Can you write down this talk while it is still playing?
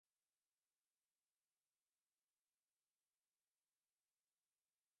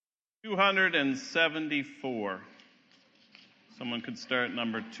274. Someone could start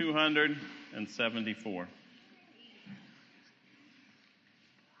number 274.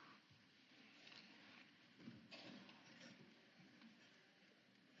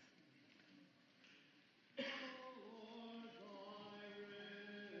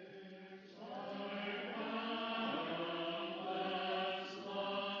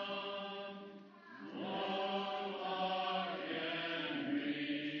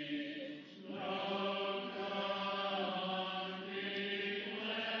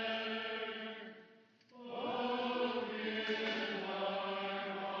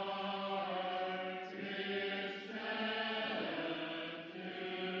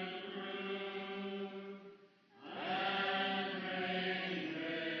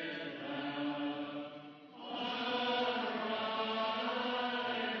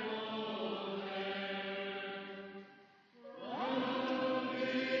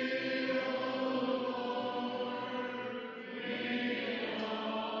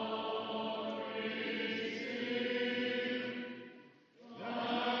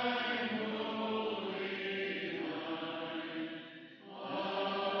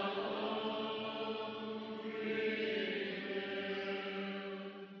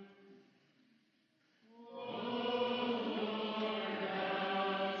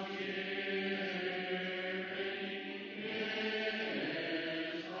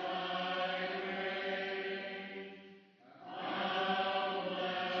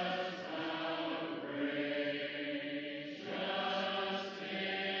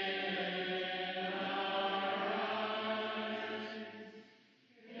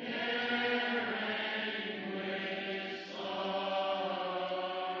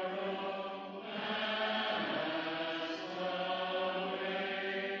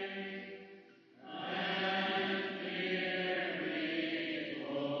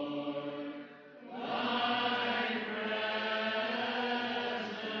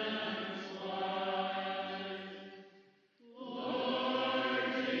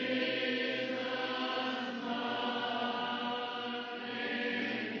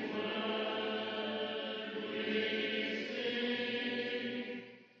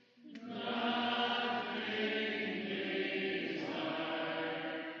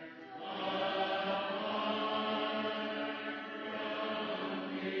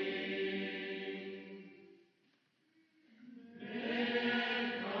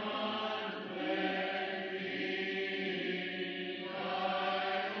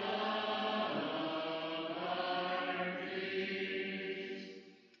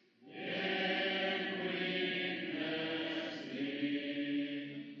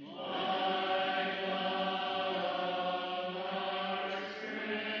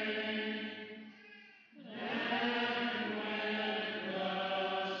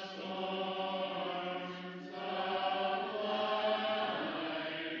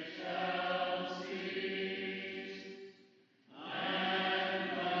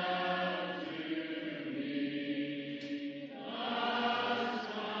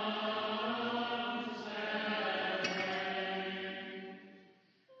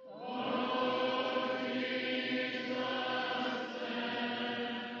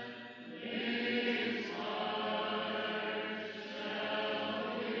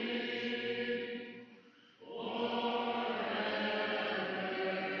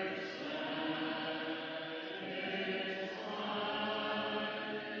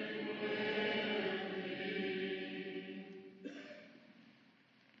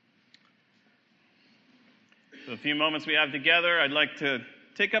 The few moments we have together, I'd like to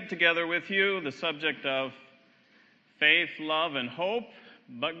take up together with you the subject of faith, love, and hope,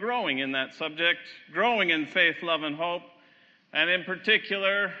 but growing in that subject, growing in faith, love, and hope, and in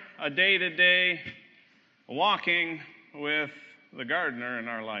particular, a day-to-day walking with the gardener in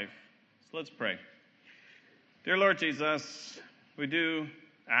our life. So let's pray. Dear Lord Jesus, we do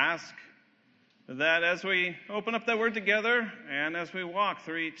ask that as we open up that word together and as we walk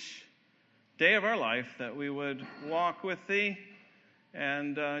through each day of our life, that we would walk with thee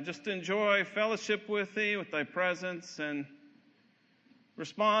and just enjoy fellowship with thee, with thy presence, and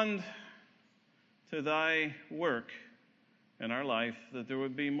respond to thy work in our life, that there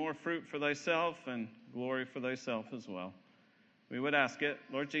would be more fruit for thyself and glory for thyself as well. We would ask it,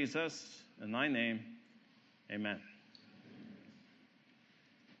 Lord Jesus, in thy name, amen.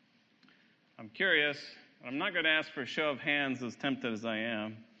 I'm curious, I'm not going to ask for a show of hands, as tempted as I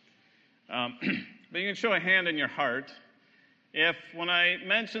am, but you can show a hand in your heart if, when I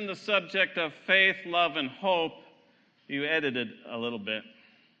mentioned the subject of faith, love, and hope, you edited a little bit.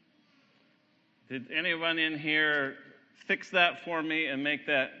 Did anyone in here fix that for me and make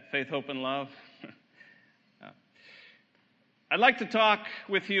that faith, hope, and love? I'd like to talk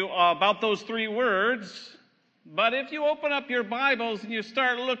with you about those three words, but if you open up your Bibles and you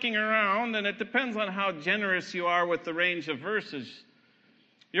start looking around, and it depends on how generous you are with the range of verses,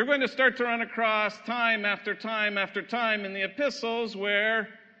 you're going to start to run across time after time after time in the epistles where,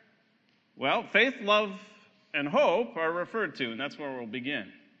 well, faith, love, and hope are referred to, and that's where we'll begin.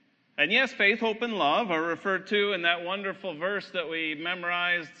 And yes, faith, hope, and love are referred to in that wonderful verse that we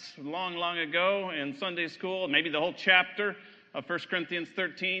memorized long, long ago in Sunday school, maybe the whole chapter of 1 Corinthians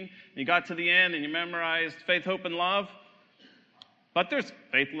 13. You got to the end and you memorized faith, hope, and love. But there's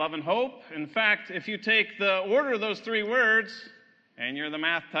faith, love, and hope. In fact, if you take the order of those three words, and you're the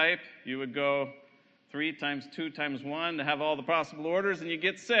math type, you would go 3 times 2 times 1 to have all the possible orders, and you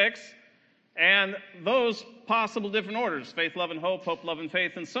get 6. And those possible different orders, faith, love, and hope, hope, love, and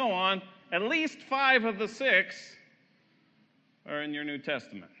faith, and so on, at least 5 of the 6 are in your New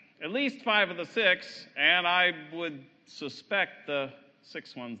Testament. At least 5 of the 6, and I would suspect the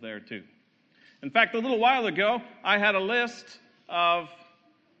 6th one's there too. In fact, a little while ago, I had a list of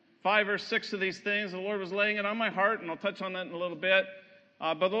 5 or 6 of these things. The Lord was laying it on my heart, and I'll touch on that in a little bit.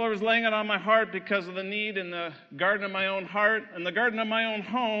 But the Lord was laying it on my heart because of the need in the garden of my own heart and the garden of my own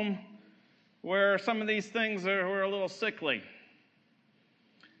home, where some of these things were a little sickly.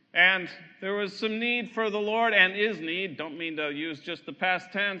 And there was some need for the Lord, and is need, don't mean to use just the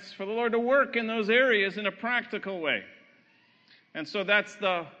past tense, for the Lord to work in those areas in a practical way. And so that's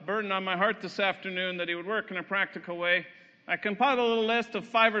the burden on my heart this afternoon, that He would work in a practical way. I compiled a little list of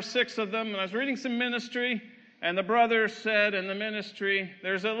 5 or 6 of them, and I was reading some ministry, and the brother said in the ministry,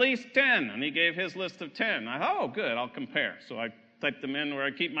 there's at least 10, and he gave his list of 10. I thought, oh, good, I'll compare. So I typed them in where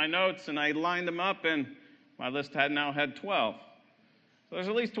I keep my notes, and I lined them up, and my list now had 12. So there's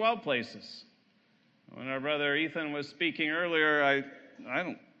at least 12 places. When our brother Ethan was speaking earlier, I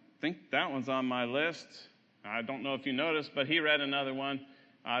don't think that one's on my list. I don't know if you noticed, but he read another one.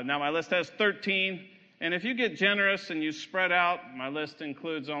 Now my list has 13, and if you get generous and you spread out, my list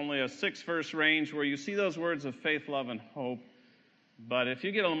includes only a 6-verse range where you see those words of faith, love, and hope. But if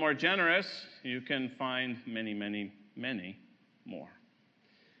you get a little more generous, you can find many, many, many more.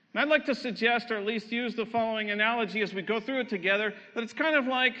 And I'd like to suggest, or at least use the following analogy as we go through it together, that it's kind of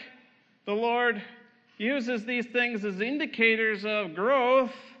like the Lord uses these things as indicators of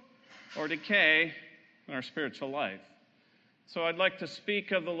growth or decay in our spiritual life. So I'd like to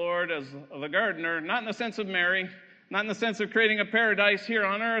speak of the Lord as the gardener, not in the sense of Mary, not in the sense of creating a paradise here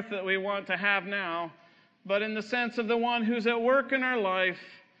on earth that we want to have now, but in the sense of the one who's at work in our life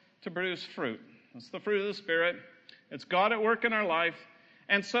to produce fruit. It's the fruit of the Spirit. It's God at work in our life.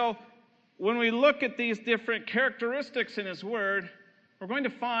 And so when we look at these different characteristics in His Word, we're going to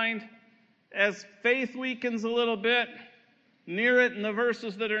find, as faith weakens a little bit, near it in the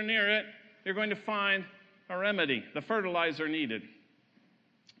verses that are near it, you're going to find a remedy, the fertilizer needed.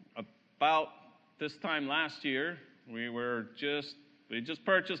 About this time last year, we just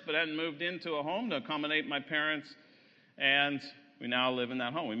purchased but hadn't moved into a home to accommodate my parents, and we now live in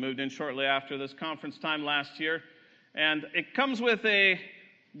that home. We moved in shortly after this conference time last year, and it comes with a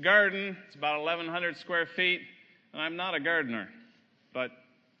garden. It's about 1,100 square feet, and I'm not a gardener, but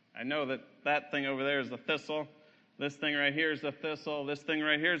I know that thing over there is the thistle. This thing right here is the thistle. This thing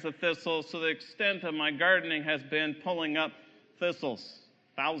right here is the thistle. So the extent of my gardening has been pulling up thistles,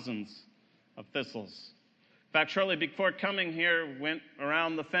 thousands of thistles. In fact, shortly before coming here, went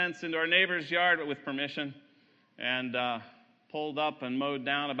around the fence into our neighbor's yard with permission and pulled up and mowed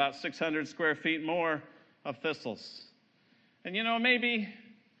down about 600 square feet more of thistles. And maybe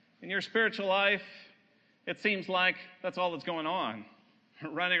in your spiritual life, it seems like that's all that's going on.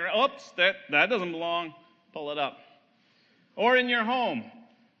 Running around, oops, that doesn't belong, pull it up. Or in your home,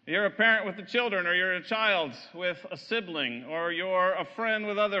 you're a parent with the children, or you're a child with a sibling, or you're a friend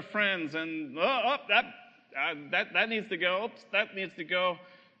with other friends, and that needs to go, oops, that needs to go,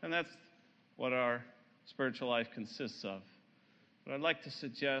 and that's what our spiritual life consists of. But I'd like to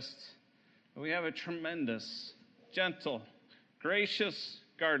suggest that we have a tremendous, gentle, gracious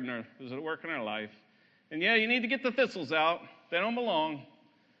gardener who's at work in our life. And yeah, you need to get the thistles out. They don't belong.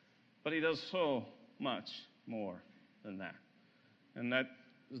 But He does so much more than that. And that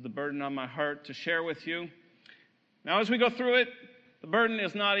is the burden on my heart to share with you. Now, as we go through it, the burden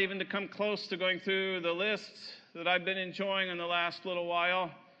is not even to come close to going through the list that I've been enjoying in the last little while,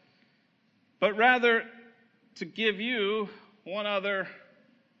 but rather to give you one other,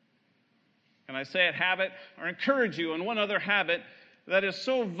 and I say it habit, or encourage you in one other habit that is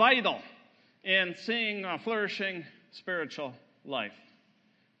so vital in seeing a flourishing spiritual life.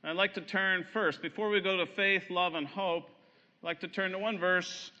 I'd like to turn first, before we go to faith, love, and hope, I'd like to turn to one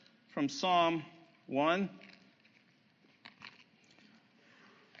verse from Psalm 1.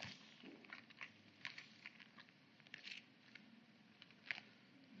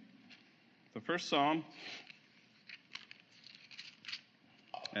 The first Psalm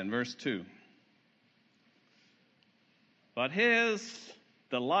and verse 2. But his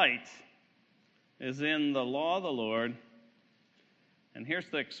delight is in the law of the Lord. And here's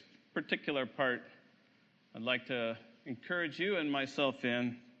the particular part I'd like to encourage you and myself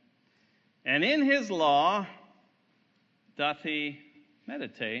in. And in his law doth he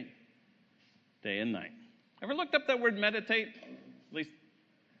meditate day and night. Ever looked up that word meditate? At least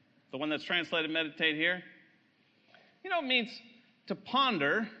the one that's translated meditate here. You know, it means to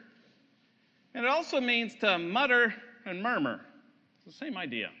ponder, and it also means to mutter and murmur. It's the same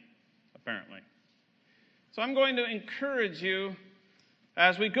idea, apparently. So I'm going to encourage you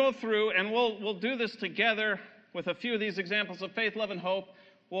as we go through, and we'll do this together with a few of these examples of faith, love, and hope.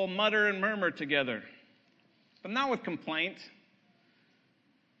 We'll mutter and murmur together, but not with complaint,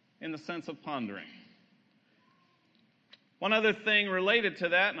 in the sense of pondering. One other thing related to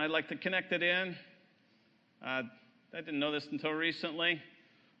that, and I'd like to connect it in. I didn't know this until recently,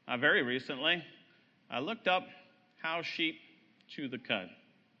 very recently. I looked up how sheep chew the cud.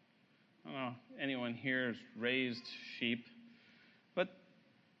 I don't know if anyone here has raised sheep, but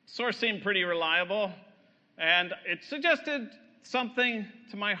the source seemed pretty reliable, and it suggested something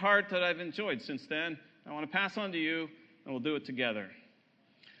to my heart that I've enjoyed since then. I want to pass on to you, and we'll do it together.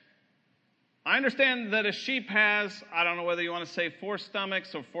 I understand that a sheep has, I don't know whether you want to say 4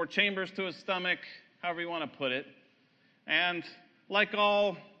 stomachs or 4 chambers to a stomach, however you want to put it. And like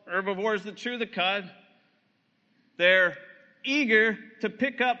all herbivores that chew the cud, they're eager to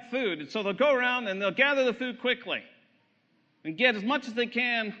pick up food. And so they'll go around and they'll gather the food quickly and get as much as they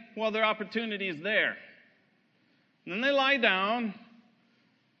can while their opportunity is there. And then they lie down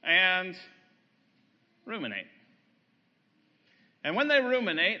and ruminate. And when they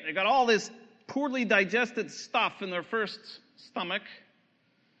ruminate, they got all this poorly digested stuff in their first stomach.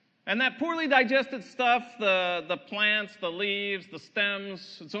 And that poorly digested stuff, the plants, the leaves, the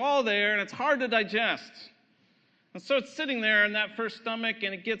stems, it's all there and it's hard to digest. And so it's sitting there in that first stomach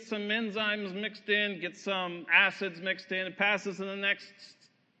and it gets some enzymes mixed in, gets some acids mixed in, it passes in the next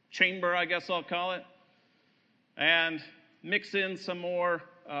chamber, I guess I'll call it, and mix in some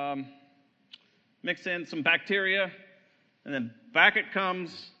bacteria, and then back it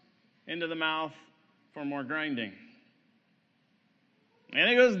comes into the mouth for more grinding. And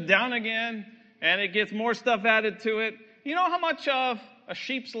it goes down again, and it gets more stuff added to it. You know how much of a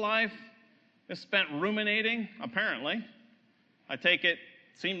sheep's life is spent ruminating? Apparently. I take it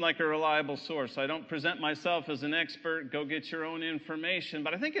seemed like a reliable source. I don't present myself as an expert. Go get your own information.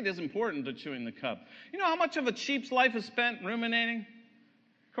 But I think it is important to chewing the cud. You know how much of a sheep's life is spent ruminating?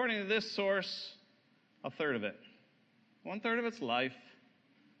 According to this source, 1/3 of it. 1/3 of its life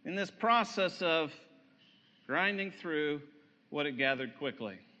in this process of grinding through what it gathered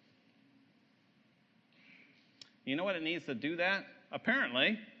quickly. You know what it needs to do that?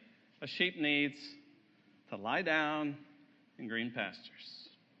 Apparently, a sheep needs to lie down in green pastures.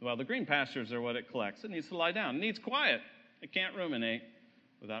 Well, the green pastures are what it collects. It needs to lie down. It needs quiet. It can't ruminate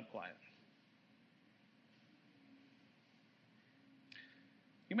without quiet.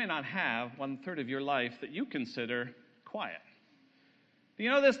 You may not have 1/3 of your life that you consider quiet. You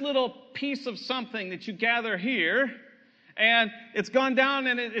know, this little piece of something that you gather here, and it's gone down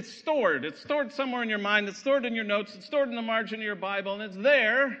and it's stored. It's stored somewhere in your mind. It's stored in your notes. It's stored in the margin of your Bible, and it's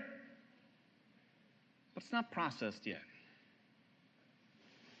there, but it's not processed yet.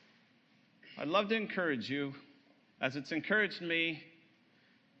 I'd love to encourage you, as it's encouraged me,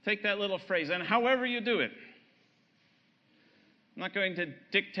 take that little phrase, and however you do it. I'm not going to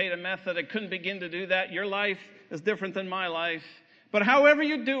dictate a method. I couldn't begin to do that. Your life is different than my life. But however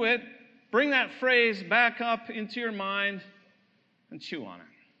you do it, bring that phrase back up into your mind and chew on it.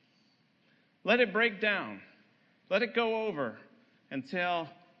 Let it break down. Let it go over until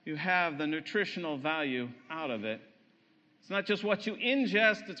you have the nutritional value out of it. It's not just what you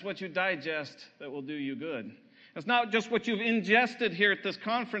ingest, it's what you digest that will do you good. It's not just what you've ingested here at this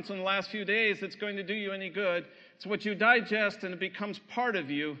conference in the last few days that's going to do you any good. It's what you digest and it becomes part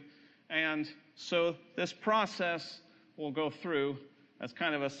of you. And so this process will go through as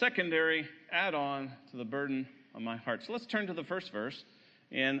kind of a secondary add-on to the burden on my heart. So let's turn to the first verse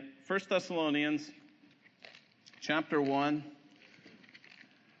in 1 Thessalonians chapter 1.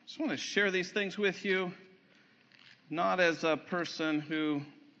 I just want to share these things with you, not as a person who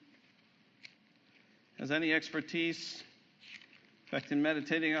has any expertise In fact, in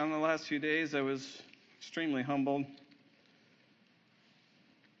meditating on the last few days, I was extremely humbled.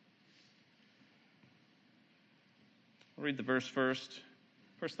 I'll read the verse first.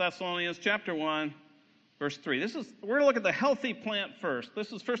 1 Thessalonians chapter 1, verse 3. We're going to look at the healthy plant first.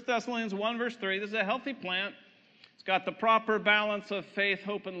 This is 1 Thessalonians 1, verse 3. This is a healthy plant. It's got the proper balance of faith,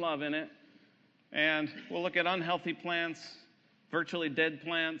 hope, and love in it. And we'll look at unhealthy plants, virtually dead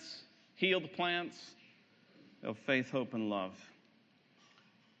plants, healed plants of faith, hope, and love.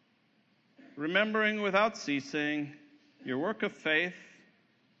 Remembering without ceasing your work of faith,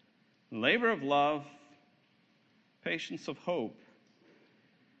 labor of love, patience of hope,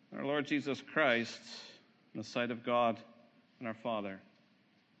 our Lord Jesus Christ, in the sight of God and our Father.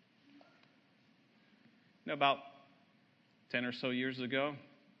 About 10 or so years ago,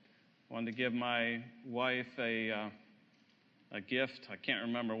 I wanted to give my wife a gift. I can't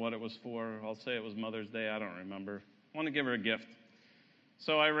remember what it was for. I'll say it was Mother's Day. I don't remember. I wanted to give her a gift.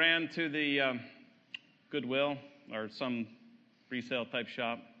 So I ran to the Goodwill or some resale type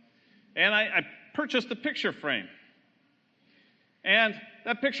shop, and I purchased a picture frame. And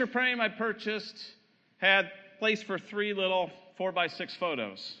that picture frame I purchased had place for 3 little 4x6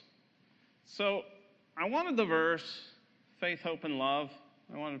 photos. So I wanted the verse, faith, hope, and love.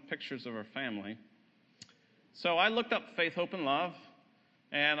 I wanted pictures of our family. So I looked up faith, hope, and love,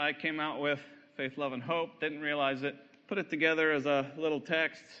 and I came out with faith, love, and hope. Didn't realize it. Put it together as a little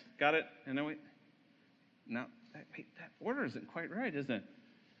text. Got it? And then that order isn't quite right, is it?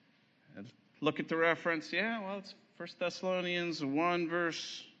 Look at the reference. Yeah, well, it's 1 Thessalonians 1,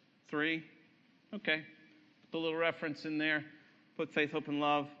 verse 3. Okay. Put the little reference in there. Put faith, hope, and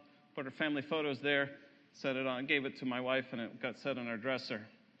love. Put our family photos there. Set it on. Gave it to my wife, and it got set on our dresser.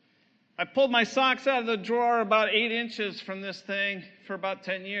 I pulled my socks out of the drawer about 8 inches from this thing for about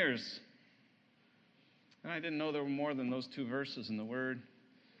 10 years. And I didn't know there were more than those 2 verses in the Word.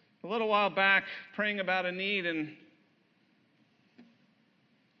 A little while back, praying about a need, and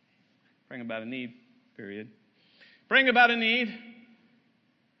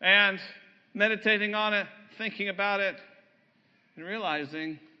meditating on it, thinking about it, and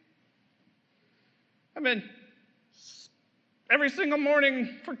realizing I've been every single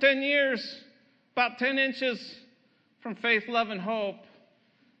morning for 10 years, about 10 inches from faith, love, and hope.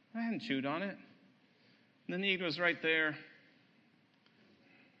 I hadn't chewed on it. The need was right there. It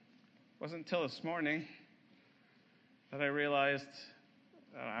wasn't until this morning that I realized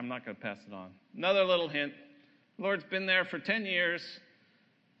I'm not going to pass it on. Another little hint. The Lord's been there for 10 years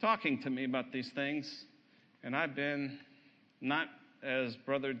talking to me about these things, and I've been not as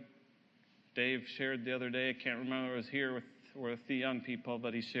Brother Dave shared the other day. I can't remember. I was here with the young people,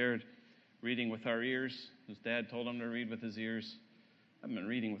 but he shared reading with our ears. His dad told him to read with his ears. I've been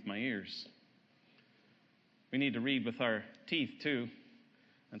reading with my ears. We need to read with our teeth, too.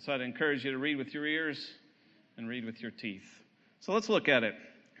 And so I'd encourage you to read with your ears and read with your teeth. So let's look at it.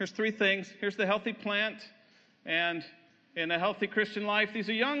 Here's 3 things. Here's the healthy plant. And in a healthy Christian life, these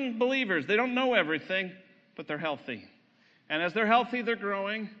are young believers. They don't know everything, but they're healthy. And as they're healthy, they're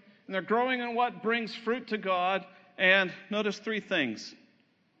growing. And they're growing in what brings fruit to God. And notice 3 things.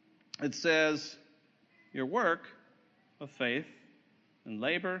 It says, your work of faith and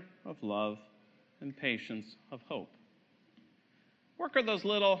labor of love and patience of hope. Work are those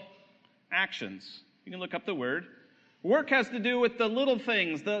little actions. You can look up the word. Work has to do with the little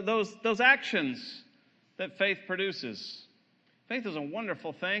things, those actions that faith produces. Faith is a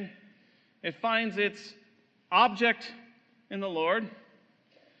wonderful thing. It finds its object in the Lord.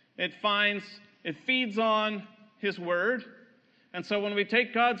 It feeds on His Word. And so when we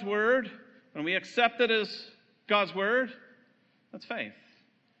take God's Word, when we accept it as God's Word, that's faith.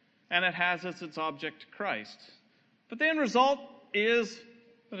 And it has as its object Christ. But the end result is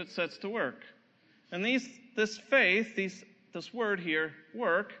that it sets to work. And this faith, this word here,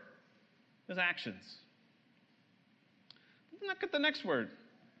 work, is actions. Look at the next word.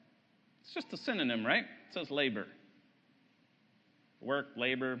 It's just a synonym, right? It says labor. Work,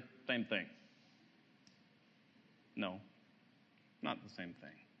 labor, same thing. No, not the same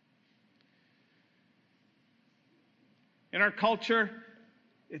thing. In our culture,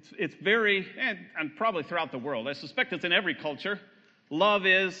 it's very, and probably throughout the world, I suspect it's in every culture, love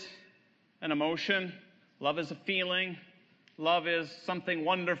is an emotion. Love is a feeling. Love is something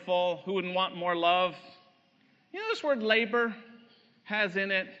wonderful. Who wouldn't want more love? You know, this word labor has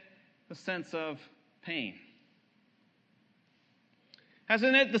in it the sense of pain. Has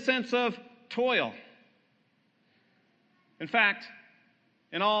in it the sense of toil. In fact,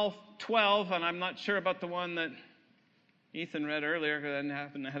 in all 12, and I'm not sure about the one that Ethan read earlier because I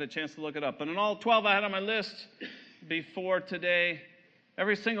haven't had a chance to look it up, but in all 12 I had on my list before today,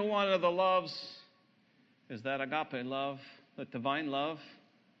 Every single one of the loves is that agape love, that divine love.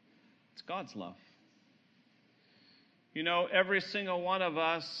 It's God's love. You know, every single one of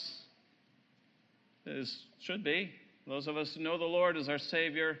us should be, those of us who know the Lord as our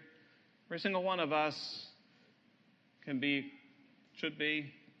Savior, every single one of us should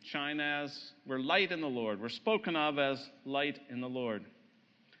be, shine as, we're light in the Lord. We're spoken of as light in the Lord.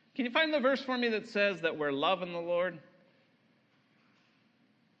 Can you find the verse for me that says that we're love in the Lord?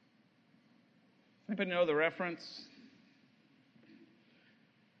 Anybody know the reference?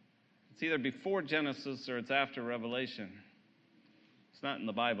 It's either before Genesis or it's after Revelation. It's not in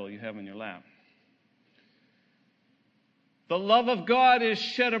the Bible you have in your lap. The love of God is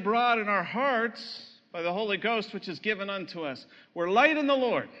shed abroad in our hearts by the Holy Ghost, which is given unto us. We're light in the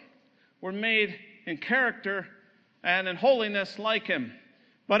Lord. We're made in character and in holiness like Him.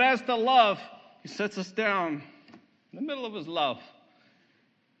 But as to love, He sets us down in the middle of His love,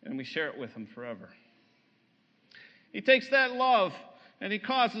 and we share it with Him forever. He takes that love and He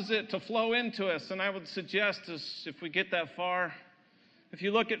causes it to flow into us. And I would suggest, if we get that far, if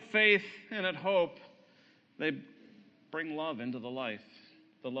you look at faith and at hope, they bring love into the life,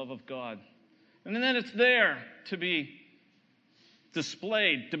 the love of God. And then it's there to be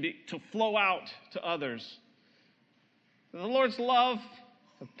displayed, to flow out to others. The Lord's love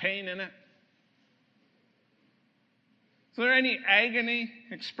has pain in it. Is there any agony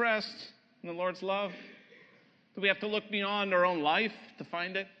expressed in the Lord's love? Do we have to look beyond our own life to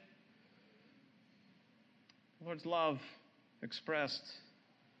find it? The Lord's love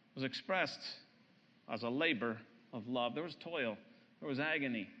was expressed as a labor of love. There was toil, there was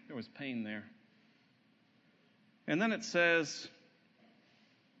agony, there was pain there. And then it says,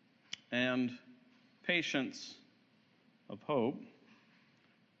 and patience of hope.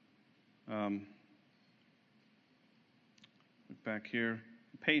 Look back here.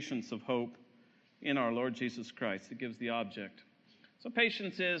 Patience of hope in our Lord Jesus Christ. It gives the object. So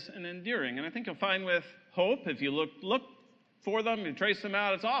patience is an enduring. And I think you'll find with hope, if you look for them, you trace them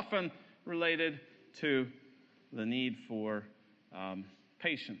out, it's often related to the need for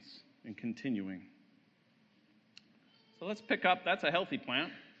patience and continuing. So let's pick up, that's a healthy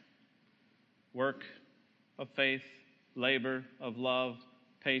plant. Work of faith, labor of love,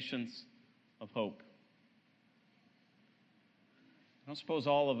 patience of hope. I don't suppose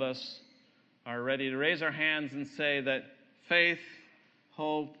all of us are ready to raise our hands and say that faith,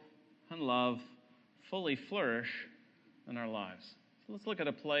 hope, and love fully flourish in our lives. So let's look at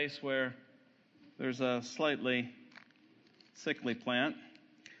a place where there's a slightly sickly plant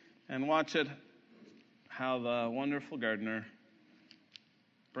and watch it, how the wonderful gardener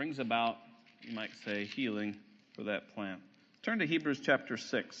brings about, you might say, healing for that plant. Turn to Hebrews chapter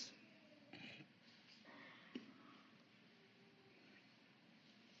 6.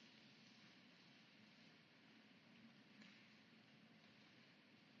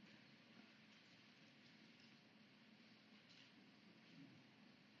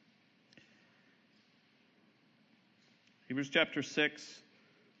 Hebrews chapter 6,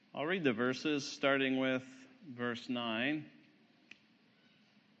 I'll read the verses starting with verse 9.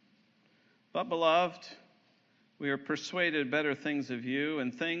 But, beloved, we are persuaded better things of you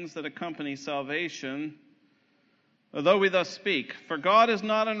and things that accompany salvation, although we thus speak. For God is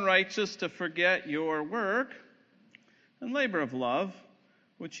not unrighteous to forget your work and labor of love,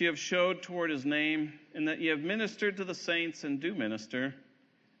 which ye have showed toward His name, in that ye have ministered to the saints and do minister.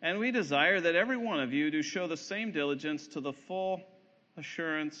 And we desire that every one of you do show the same diligence to the full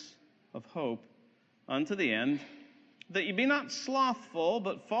assurance of hope unto the end, that ye be not slothful,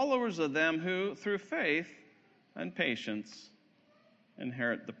 but followers of them who, through faith and patience,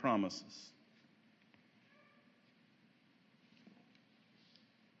 inherit the promises.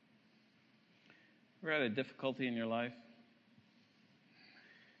 Ever had a difficulty in your life?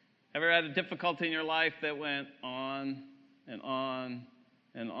 Ever had a difficulty in your life that went on and on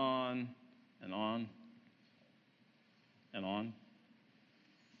and on and on and on?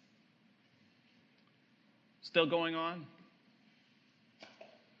 Still going on?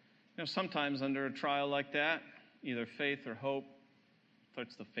 You know, sometimes under a trial like that, either faith or hope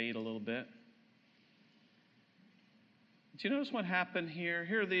starts to fade a little bit. Did you notice what happened here?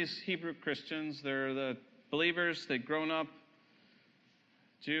 Here are these Hebrew Christians. They're the believers. They'd grown up,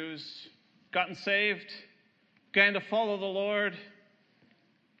 Jews, gotten saved, began to follow the Lord.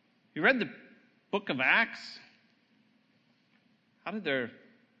 You read the book of Acts? How did their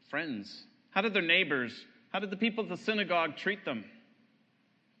friends, how did their neighbors, how did the people at the synagogue treat them?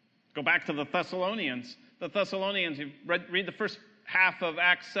 Go back to the Thessalonians. The Thessalonians, you read the first half of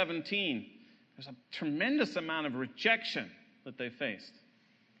Acts 17. There's a tremendous amount of rejection that they faced.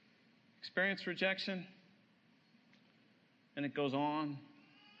 experience rejection? And it goes on,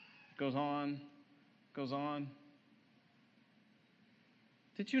 goes on, goes on.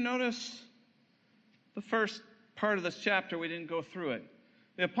 Did you notice the first part of this chapter? We didn't go through it.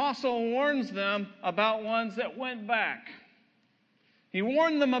 The apostle warns them about ones that went back. He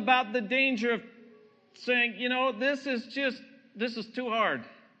warned them about the danger of saying, this is too hard.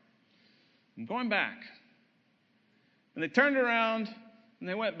 I'm going back. And they turned around and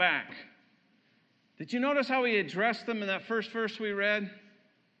they went back. Did you notice how he addressed them in that first verse we read?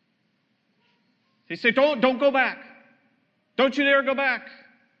 He said, don't go back. Don't you dare go back.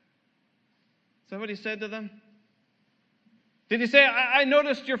 Is that what he said to them? Did he say, I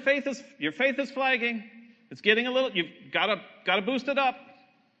noticed your faith is flagging. It's getting a little, you've got to boost it up.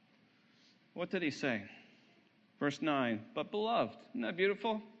 What did he say? Verse 9, but beloved, isn't that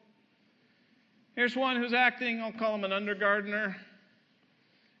beautiful? Here's one who's acting, I'll call him an undergardener.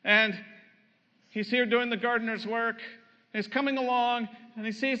 And he's here doing the gardener's work. He's coming along, and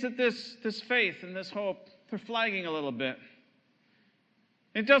he sees that this faith and this hope, they're flagging a little bit.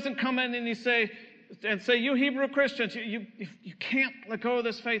 It doesn't come in and say, you Hebrew Christians, you can't let go of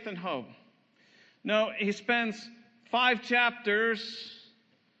this faith and hope. No, he spends 5 chapters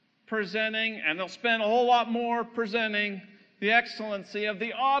presenting, and they'll spend a whole lot more presenting the excellency of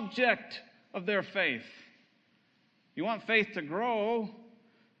the object of their faith. You want faith to grow,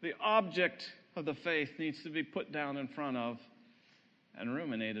 the object of the faith needs to be put down in front of and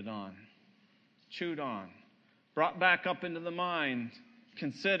ruminated on, chewed on, brought back up into the mind,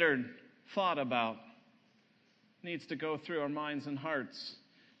 considered, thought about. Needs to go through our minds and hearts.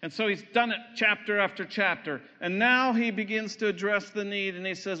 And so he's done it chapter after chapter. And now he begins to address the need, and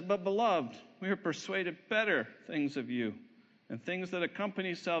he says, but beloved, we are persuaded better things of you, and things that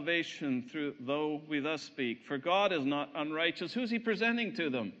accompany salvation through though we thus speak. For God is not unrighteous. Who's he presenting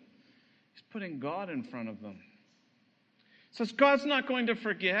to them? He's putting God in front of them. He says, God's not going to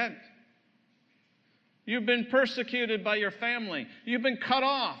forget. You've been persecuted by your family. You've been cut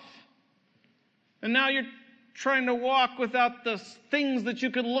off. And now you're trying to walk without the things that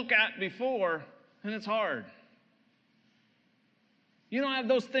you could look at before, and it's hard. You don't have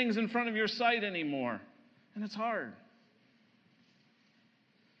those things in front of your sight anymore, and it's hard.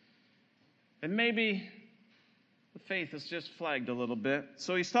 And maybe the faith is just flagged a little bit.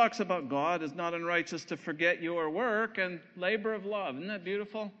 So he talks about God is not unrighteous to forget your work and labor of love. Isn't that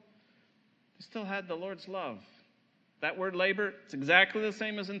beautiful? They still had the Lord's love. That word labor, it's exactly the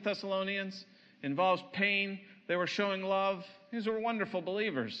same as in Thessalonians. Involves pain. They were showing love. These were wonderful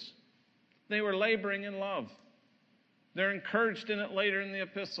believers. They were laboring in love. They're encouraged in it later in the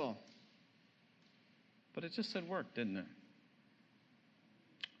epistle. But it just said work, didn't it?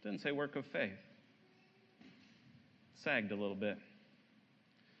 It didn't say work of faith. It sagged a little bit.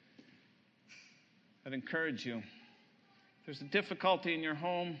 I'd encourage you. If there's a difficulty in your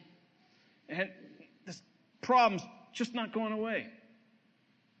home, and this problem's just not going away.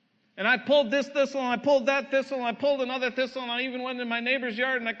 And I pulled this thistle, and I pulled that thistle, and I pulled another thistle, and I even went in my neighbor's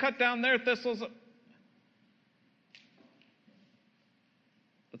yard, and I cut down their thistles.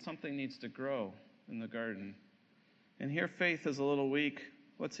 But something needs to grow in the garden. And here faith is a little weak.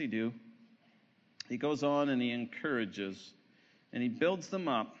 What's he do? He goes on and he encourages, and he builds them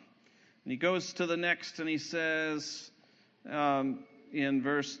up. And he goes to the next, and he says in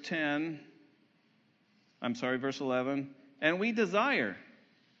verse 11, and we desire.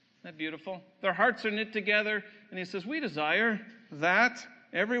 Isn't that beautiful? Their hearts are knit together, and he says, we desire that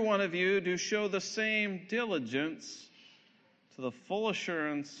every one of you do show the same diligence to the full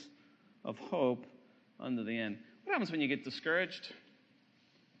assurance of hope unto the end. What happens when you get discouraged?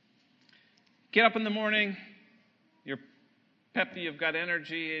 Get up in the morning, you're peppy, you've got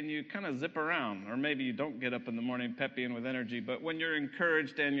energy, and you kind of zip around. Or maybe you don't get up in the morning peppy and with energy, but when you're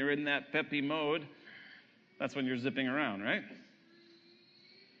encouraged and you're in that peppy mode, that's when you're zipping around, right?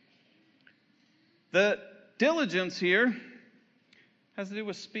 The diligence here has to do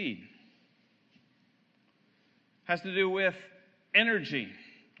with speed. Has to do with energy.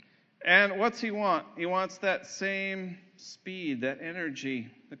 And what's he want? He wants that same speed, that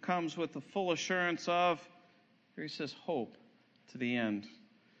energy that comes with the full assurance of, here he says, hope to the end.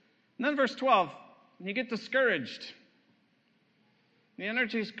 And then verse 12, you get discouraged. The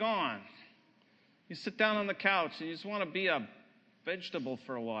energy's gone. You sit down on the couch and you just want to be a vegetable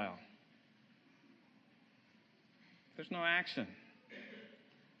for a while. There's no action.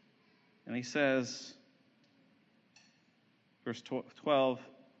 And he says, verse 12,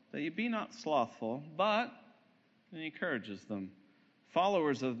 that you be not slothful, but, and he encourages them,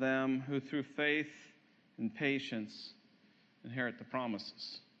 followers of them who through faith and patience inherit the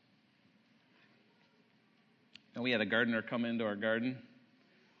promises. And we had a gardener come into our garden,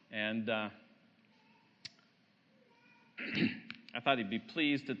 and I thought he'd be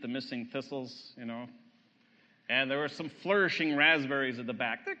pleased at the missing thistles, And there were some flourishing raspberries at the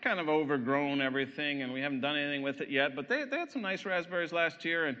back. They're kind of overgrown everything, and we haven't done anything with it yet. But they had some nice raspberries last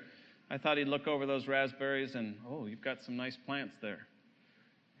year, and I thought he'd look over those raspberries, and, oh, you've got some nice plants there.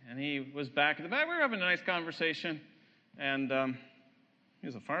 And he was back at the back. We were having a nice conversation, and he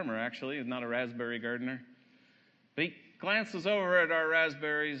was a farmer, actually. He's not a raspberry gardener. But he glances over at our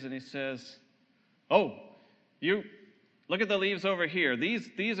raspberries, and he says, "Oh, you look at the leaves over here.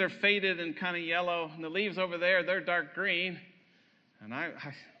 These are faded and kind of yellow, and the leaves over there, they're dark green." And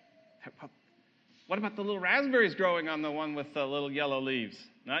what about the little raspberries growing on the one with the little yellow leaves?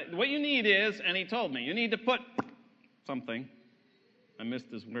 Now, what you need is, and he told me, you need to put something, I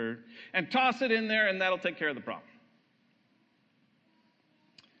missed his word, and toss it in there, and that'll take care of the problem.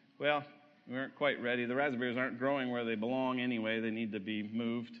 Well, we weren't quite ready. The raspberries aren't growing where they belong anyway. They need to be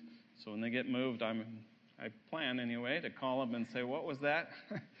moved. So when they get moved, I plan anyway to call them and say, "What was that?"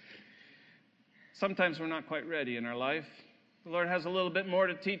 Sometimes we're not quite ready in our life. The Lord has a little bit more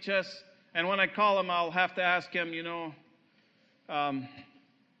to teach us. And when I call him, I'll have to ask him,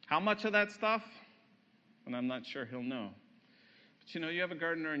 how much of that stuff? And I'm not sure he'll know. But you have a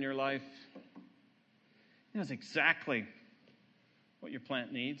gardener in your life. He knows exactly what your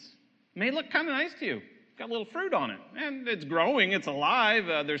plant needs. It may look kind of nice to you. It's got a little fruit on it. And it's growing. It's alive.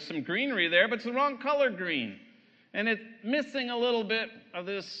 There's some greenery there, but it's the wrong color green. And it's missing a little bit of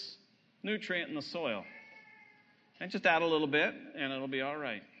this nutrient in the soil. And just add a little bit, and it'll be all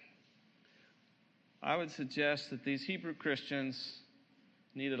right. I would suggest that these Hebrew Christians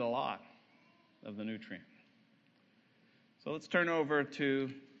needed a lot of the nutrient. So let's turn over to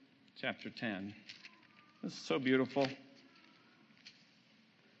chapter 10. This is so beautiful.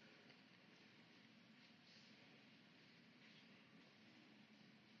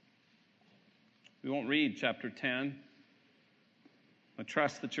 We won't read chapter 10. I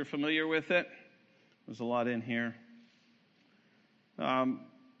trust that you're familiar with it. There's a lot in here.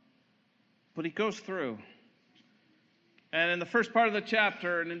 But he goes through. And in the first part of the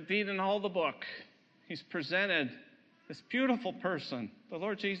chapter, and indeed in all the book, he's presented this beautiful person, the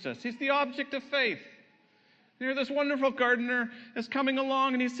Lord Jesus. He's the object of faith. Here, this wonderful gardener is coming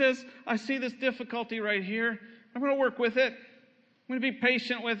along, and he says, "I see this difficulty right here. I'm going to work with it. I'm going to be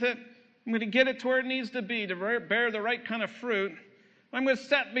patient with it. I'm going to get it to where it needs to be, to bear the right kind of fruit. I'm going to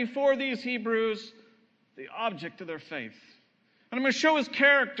set before these Hebrews the object of their faith. And I'm going to show his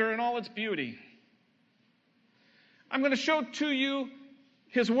character in all its beauty. I'm going to show to you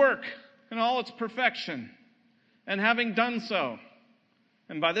his work in all its perfection. And having done so,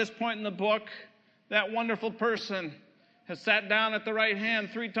 and by this point in the book, that wonderful person has sat down at the right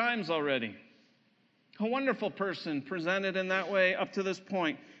hand 3 times already. A wonderful person presented in that way up to this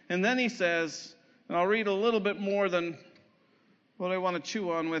point. And then he says, and I'll read a little bit more than what I want to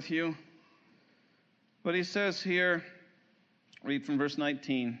chew on with you. But he says here, read from verse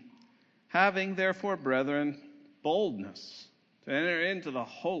 19, "Having therefore, brethren, boldness to enter into the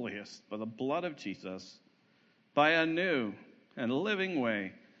holiest by the blood of Jesus, by a new and living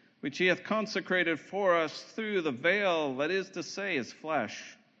way, which he hath consecrated for us through the veil, that is to say, his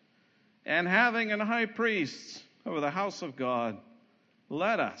flesh, and having an high priest over the house of God,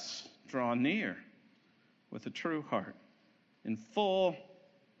 let us draw near with a true heart, in full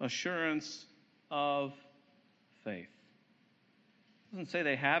assurance of faith." It doesn't say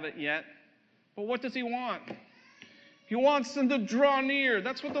they have it yet, but what does he want? He wants them to draw near.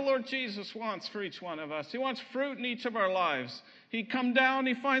 That's what the Lord Jesus wants for each one of us. He wants fruit in each of our lives. He come down,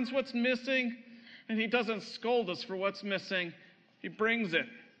 he finds what's missing, and he doesn't scold us for what's missing. He brings it.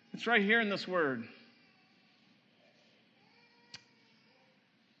 It's right here in this word.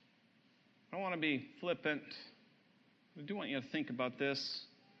 I don't want to be flippant. I do want you to think about this.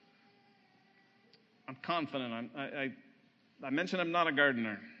 I'm confident. I mentioned I'm not a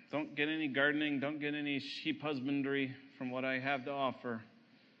gardener. Don't get any gardening. Don't get any sheep husbandry from what I have to offer.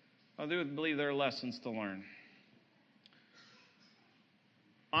 I do believe there are lessons to learn.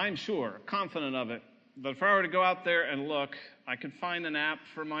 I'm sure, confident of it, that if I were to go out there and look, I could find an app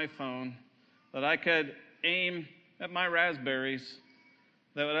for my phone that I could aim at my raspberries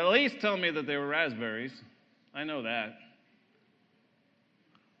that would at least tell me that they were raspberries. I know that.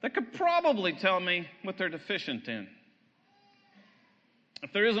 That could probably tell me what they're deficient in.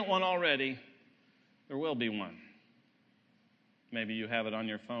 If there isn't one already, there will be one. Maybe you have it on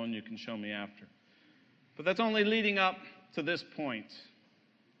your phone. You can show me after. But that's only leading up to this point.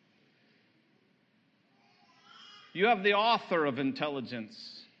 You have the author of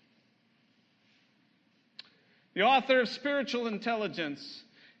intelligence. the author of spiritual intelligence.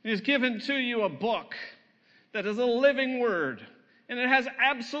 He has given to you a book that is a living word, and it has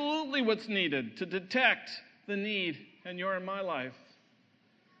absolutely what's needed to detect the need in your and my life.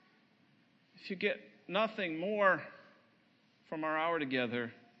 If you get nothing more from our hour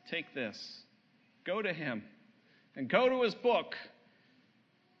together, take this. Go to him and go to his book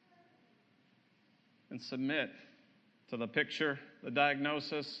and submit to the picture, the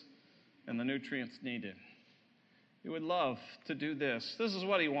diagnosis, and the nutrients needed. He would love to do this. This is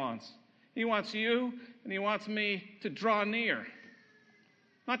what he wants. He wants you and he wants me to draw near.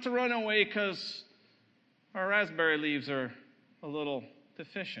 Not to run away because our raspberry leaves are a little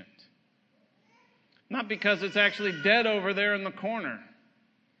deficient. Not because it's actually dead over there in the corner.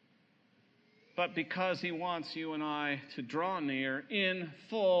 But because he wants you and I to draw near in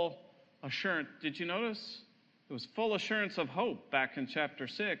full assurance. Did you notice? It was full assurance of hope back in chapter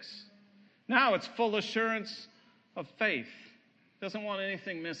 6. Now it's full assurance of faith. Doesn't want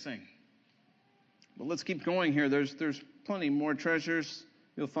anything missing. But let's keep going here. There's plenty more treasures.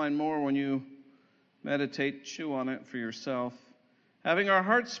 You'll find more when you meditate, chew on it for yourself. Having our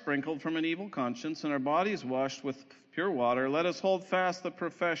hearts sprinkled from an evil conscience and our bodies washed with pure water, let us hold fast the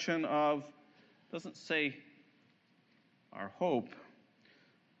profession of, doesn't say our hope,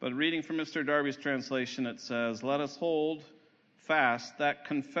 but reading from Mr. Darby's translation, it says, let us hold fast that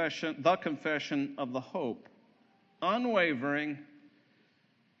confession, the confession of the hope, unwavering,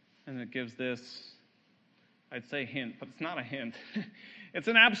 and it gives this, I'd say hint, but it's not a hint. It's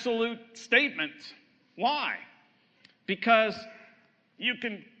an absolute statement. Why? Because you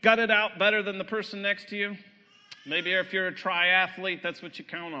can gut it out better than the person next to you. Maybe if you're a triathlete, that's what you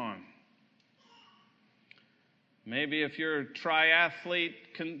count on. Maybe if you're a triathlete,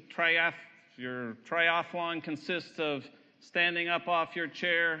 your triathlon consists of standing up off your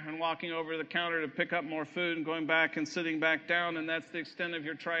chair and walking over to the counter to pick up more food and going back and sitting back down, and that's the extent of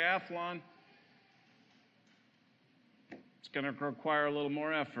your triathlon. It's going to require a little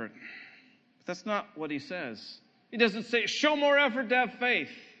more effort. But that's not what he says. He doesn't say, show more effort to have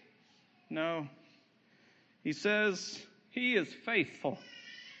faith. No. He says, he is faithful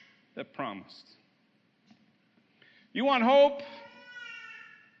that promised. You want hope?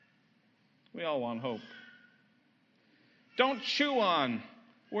 We all want hope. Don't chew on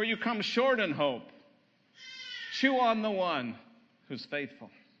where you come short in hope. Chew on the one who's faithful.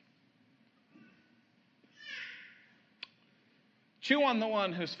 Chew on the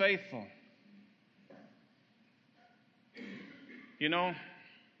one who's faithful. You know,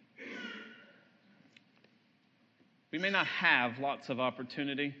 we may not have lots of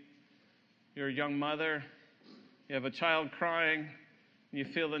opportunity. You're a young mother. You have a child crying, and you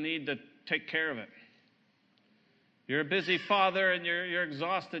feel the need to take care of it. You're a busy father, and you're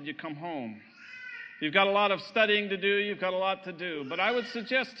exhausted. You come home. You've got a lot of studying to do. You've got a lot to do. But I would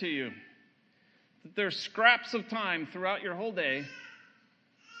suggest to you that there's scraps of time throughout your whole day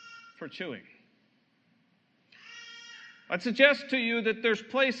for chewing. I'd suggest to you that there's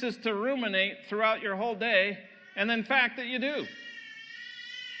places to ruminate throughout your whole day, and in fact that you do.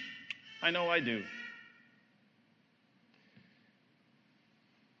 I know I do.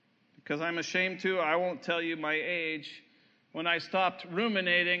 Because I'm ashamed to, I won't tell you my age, when I stopped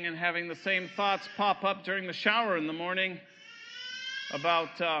ruminating and having the same thoughts pop up during the shower in the morning about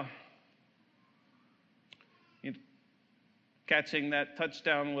catching that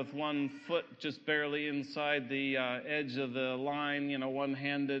touchdown with one foot just barely inside the edge of the line,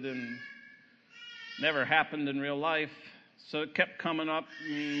 one-handed, and never happened in real life. So it kept coming up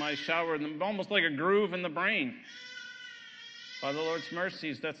in my shower, and almost like a groove in the brain. By the Lord's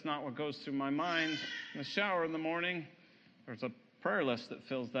mercies, that's not what goes through my mind. In the shower in the morning, there's a prayer list that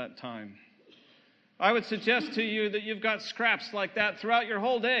fills that time. I would suggest to you that you've got scraps like that throughout your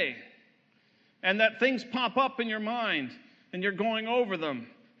whole day, and that things pop up in your mind, and you're going over them,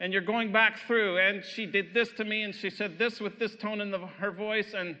 and you're going back through, and she did this to me, and she said this with this tone in her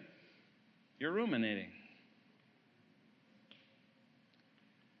voice, and you're ruminating.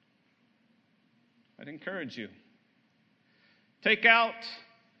 I'd encourage you. Take out,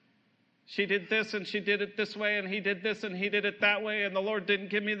 she did this and she did it this way and he did this and he did it that way and the Lord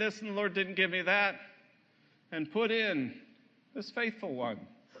didn't give me this and the Lord didn't give me that. And put in this faithful one.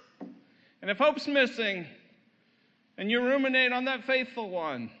 And if hope's missing and you ruminate on that faithful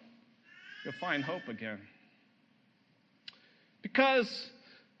one, you'll find hope again. Because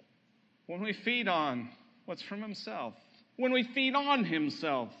when we feed on what's from himself, when we feed on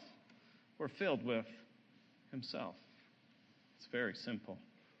himself, we're filled with himself. It's very simple.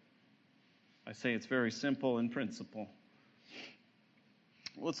 I say it's very simple in principle.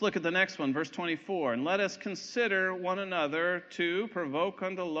 Let's look at the next one, verse 24. And let us consider one another to provoke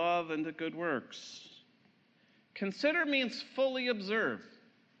unto love and to good works. Consider means fully observe.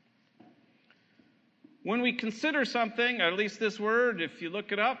 When we consider something, or at least this word, if you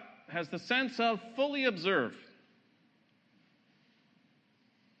look it up, has the sense of fully observe.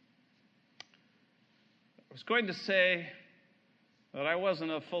 I was going to say that I wasn't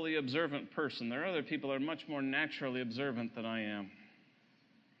a fully observant person. There are other people that are much more naturally observant than I am.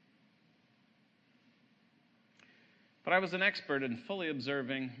 But I was an expert in fully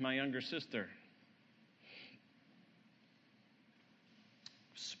observing my younger sister.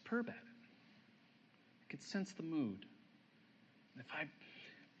 Superb at it. I could sense the mood. If I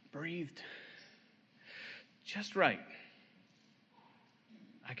breathed just right,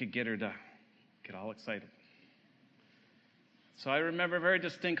 I could get her to get all excited. So I remember very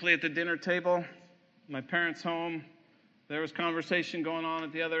distinctly at the dinner table, my parents' home, there was conversation going on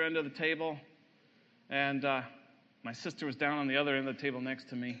at the other end of the table, and my sister was down on the other end of the table next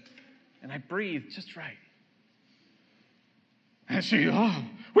to me, and I breathed just right. And she,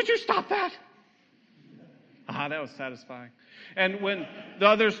 would you stop that? That was satisfying. And when the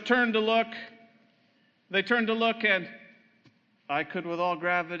others turned to look, and I could with all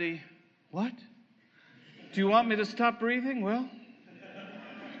gravity, what? Do you want me to stop breathing? Well,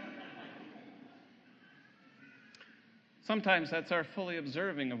 sometimes that's our fully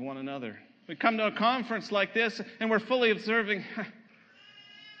observing of one another. We come to a conference like this, and we're fully observing.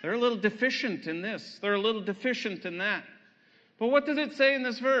 They're a little deficient in this. They're a little deficient in that. But what does it say in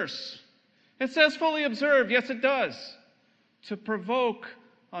this verse? It says fully observe. Yes, it does. To provoke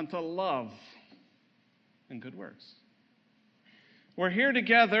unto love and good works. We're here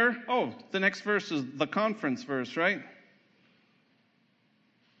together. The next verse is the conference verse, right?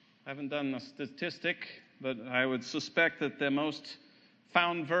 I haven't done a statistic, but I would suspect that the most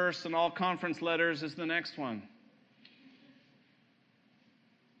found verse in all conference letters is the next one.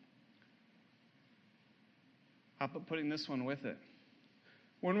 How about putting this one with it?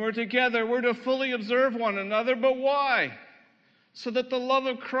 When we're together, we're to fully observe one another, but why? So that the love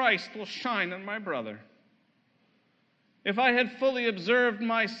of Christ will shine in my brother. If I had fully observed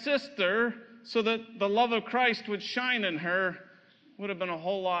my sister so that the love of Christ would shine in her, it would have been a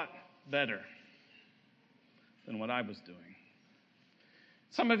whole lot better than what I was doing.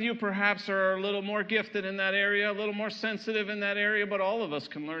 Some of you perhaps are a little more gifted in that area, a little more sensitive in that area, but all of us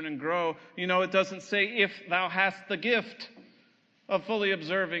can learn and grow. You know, it doesn't say if thou hast the gift of fully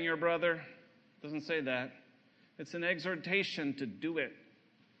observing your brother. It doesn't say that. It's an exhortation to do it.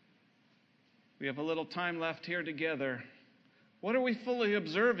 We have a little time left here together. What are we fully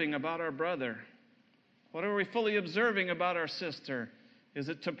observing about our brother? What are we fully observing about our sister? Is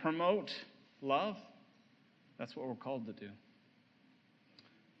it to promote love? That's what we're called to do.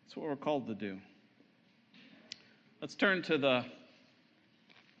 That's what we're called to do. Let's turn to the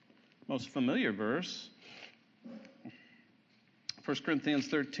most familiar verse, 1 Corinthians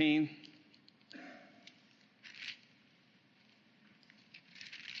 13.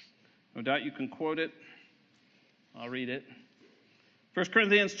 No doubt you can quote it. I'll read it. 1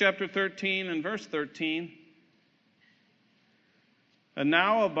 Corinthians chapter 13 and verse 13. And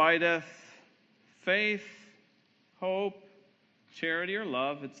now abideth faith, hope, charity, or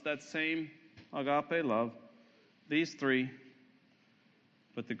love. It's that same agape love. These three.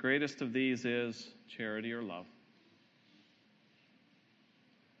 But the greatest of these is charity or love.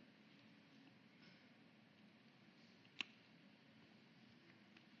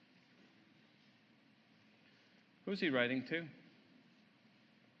 Who's he writing to? Isn't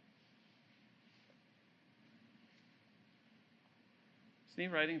he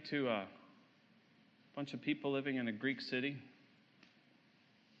writing to a bunch of people living in a Greek city?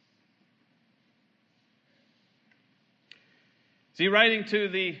 Is he writing to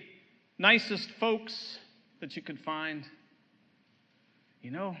the nicest folks that you could find?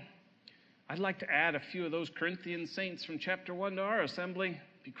 You know, I'd like to add a few of those Corinthian saints from chapter 1 to our assembly.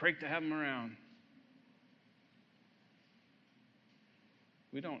 It'd be great to have them around.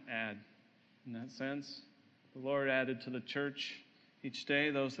 We don't add in that sense. The Lord added to the church each day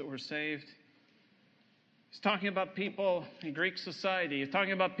those that were saved. He's talking about people in Greek society. He's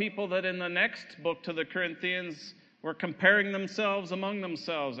talking about people that in the next book to the Corinthians were comparing themselves among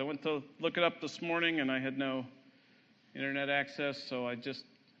themselves. I went to look it up this morning and I had no internet access, so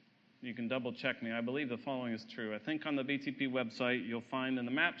you can double check me. I believe the following is true. I think on the BTP website you'll find in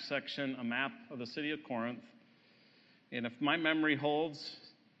the map section a map of the city of Corinth. And if my memory holds,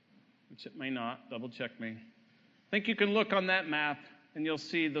 which it may not, double check me, I think you can look on that map and you'll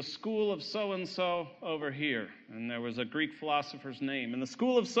see the school of so-and-so over here. And there was a Greek philosopher's name. And the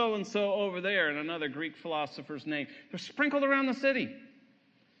school of so-and-so over there, and another Greek philosopher's name. They're sprinkled around the city.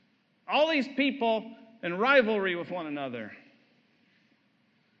 All these people in rivalry with one another.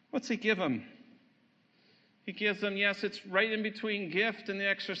 What's he give them? He gives them, yes, it's right in between gift and the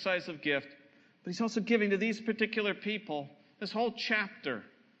exercise of gift. But he's also giving to these particular people this whole chapter.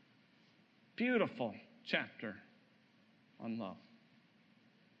 Beautiful chapter on love.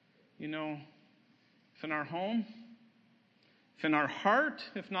 You know, if in our home, if in our heart,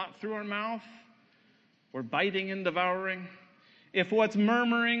 if not through our mouth, we're biting and devouring, if what's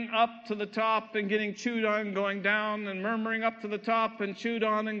murmuring up to the top and getting chewed on, going down, and murmuring up to the top and chewed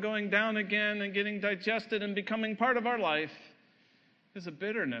on and going down again and getting digested and becoming part of our life is a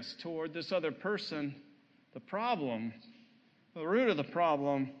bitterness toward this other person, the problem, the root of the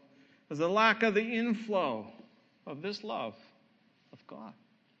problem is the lack of the inflow of this love of God.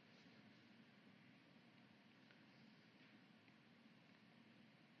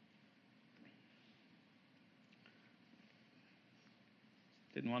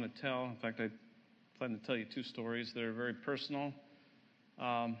 Didn't want to tell. In fact, I plan to tell you two stories that are very personal.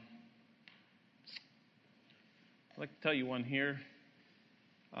 I'd like to tell you one here.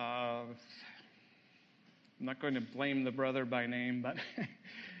 I'm not going to blame the brother by name, but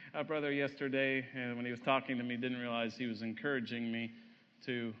a brother yesterday, when he was talking to me, didn't realize he was encouraging me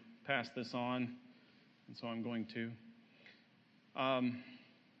to pass this on, and so I'm going to.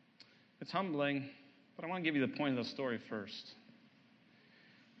 It's humbling, but I want to give you the point of the story first.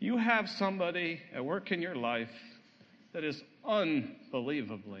 You have somebody at work in your life that is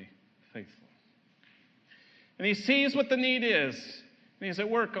unbelievably faithful. And he sees what the need is, and he's at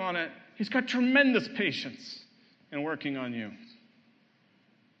work on it. He's got tremendous patience in working on you.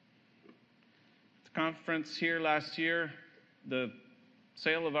 At the conference here last year, the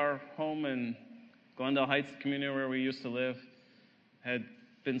sale of our home in Glendale Heights, the community where we used to live, had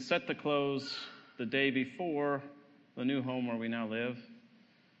been set to close the day before the new home where we now live.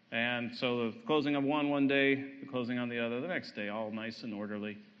 And so the closing of one day, the closing on the other the next day, all nice and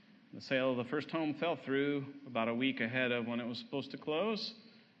orderly. The sale of the first home fell through about a week ahead of when it was supposed to close.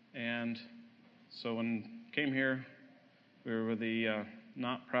 And so when I came here, we were the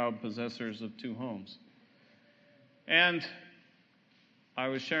not proud possessors of two homes. And I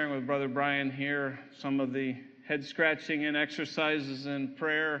was sharing with Brother Brian here some of the head-scratching and exercises in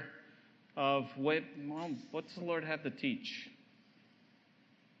prayer of what's the Lord have to teach?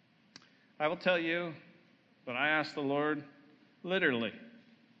 I will tell you that I asked the Lord literally,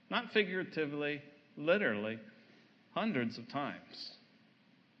 not figuratively, literally, hundreds of times.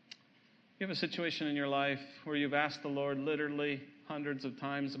 You have a situation in your life where you've asked the Lord literally hundreds of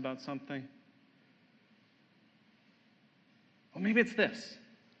times about something? Well, maybe it's this.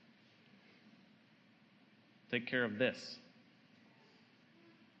 Take care of this.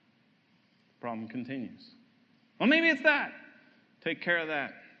 The problem continues. Well, maybe it's that. Take care of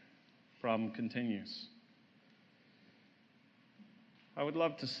that. Problem continues. I would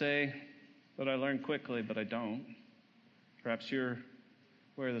love to say that I learn quickly, but I don't. Perhaps you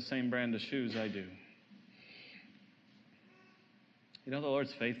wear the same brand of shoes I do. You know, the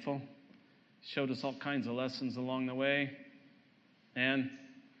Lord's faithful. He showed us all kinds of lessons along the way. And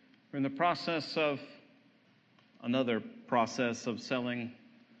we're in the process of another process of selling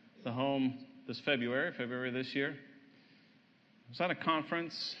the home this February this year. I was at a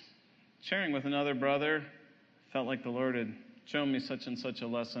conference sharing with another brother. Felt like the Lord had shown me such and such a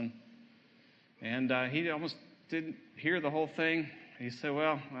lesson. And he almost didn't hear the whole thing. He said,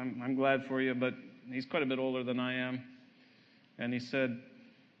 well, I'm glad for you, but he's quite a bit older than I am. And he said,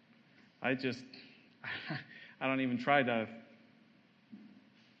 I don't even try to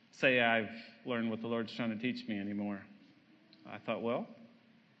say I've learned what the Lord's trying to teach me anymore. I thought, well,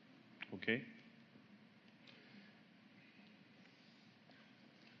 okay.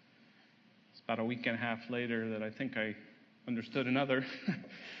 About a week and a half later that I think I understood another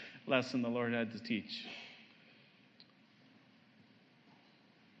lesson the Lord had to teach.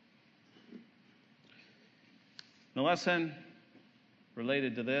 The lesson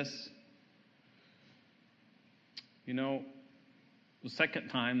related to this, you know, the second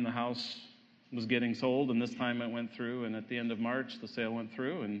time the house was getting sold, and this time it went through, and at the end of March the sale went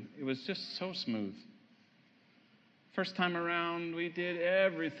through, and it was just so smooth. First time around, we did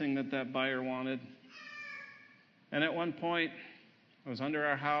everything that buyer wanted. And at one point, I was under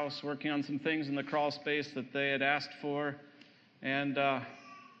our house working on some things in the crawl space that they had asked for. And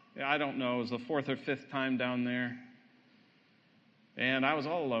I don't know, it was the fourth or fifth time down there. And I was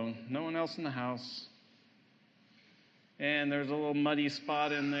all alone, no one else in the house. and there's a little muddy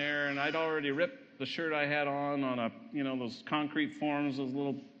spot in there, and I'd already ripped the shirt I had on a, those concrete forms, those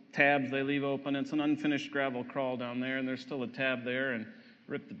little tabs they leave open. It's an unfinished gravel crawl down there, and there's still a tab there, and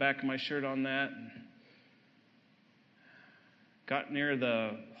ripped the back of my shirt on that. Got near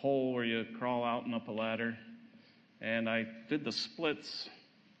the hole where you crawl out and up a ladder, and I did the splits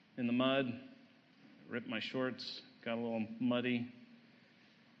in the mud, ripped my shorts, got a little muddy.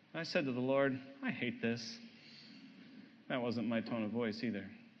 I said to the Lord, I hate this. That wasn't my tone of voice either.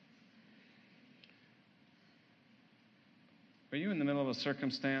 Are you in the middle of a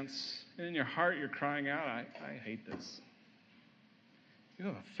circumstance, and in your heart you're crying out, I hate this? You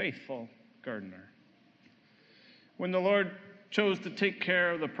have a faithful gardener. When the Lord chose to take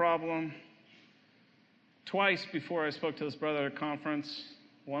care of the problem, twice before I spoke to this brother at a conference,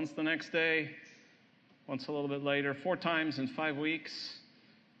 once the next day, once a little bit later, 4 times in 5 weeks,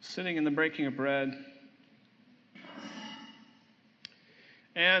 sitting in the breaking of bread.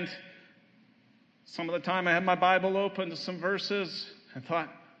 And some of the time I had my Bible open to some verses and thought,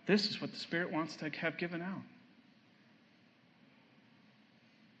 this is what the Spirit wants to have given out.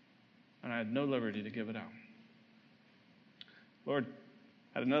 And I had no liberty to give it out. Lord,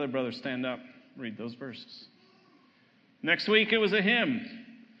 had another brother stand up, read those verses. Next week it was a hymn,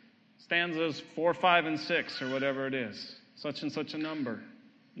 stanzas 4, 5, and 6, or whatever it is, such and such a number.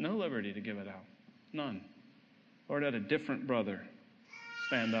 No liberty to give it out, none. Lord, had a different brother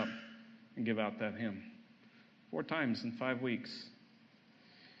stand up and give out that hymn 4 times in 5 weeks.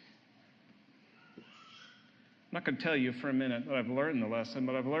 I'm not going to tell you for a minute that I've learned the lesson,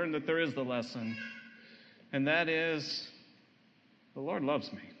 but I've learned that there is the lesson, and that is the Lord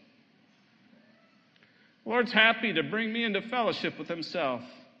loves me. The Lord's happy to bring me into fellowship with himself,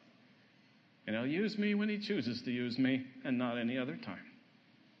 and he'll use me when he chooses to use me and not any other time.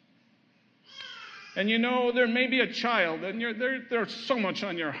 And there may be a child, and there's so much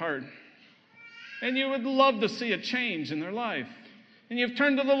on your heart, and you would love to see a change in their life, and you've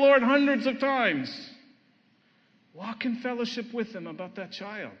turned to the Lord hundreds of times. Walk in fellowship with them about that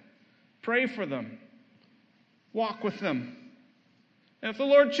child. Pray for them. Walk with them. And if the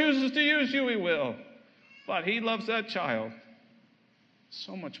Lord chooses to use you, he will. But he loves that child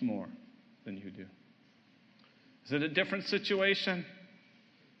so much more than you do. Is it a different situation?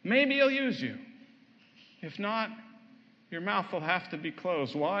 Maybe he'll use you. If not, your mouth will have to be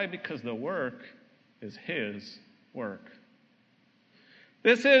closed. Why? Because the work is his work.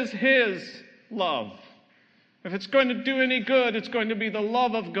 This is his love. If it's going to do any good, it's going to be the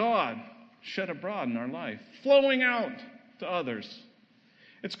love of God shed abroad in our life, flowing out to others.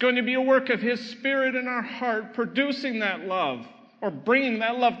 It's going to be a work of his Spirit in our heart, producing that love, or bringing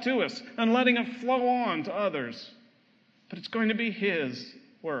that love to us and letting it flow on to others. But it's going to be his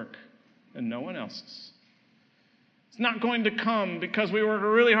work and no one else's. It's not going to come because we work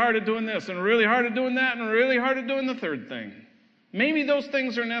really hard at doing this and really hard at doing that and really hard at doing the third thing. Maybe those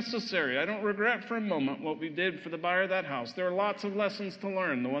things are necessary. I don't regret for a moment what we did for the buyer of that house. There were lots of lessons to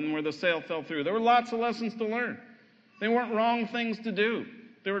learn, the one where the sale fell through. There were lots of lessons to learn. They weren't wrong things to do.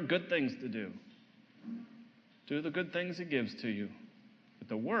 They were good things to do. Do the good things he gives to you. But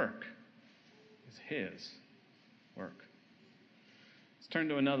the work is his work. Let's turn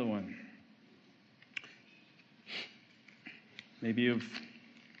to another one. Maybe you've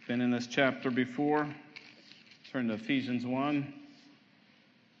been in this chapter before. Turn to Ephesians 1.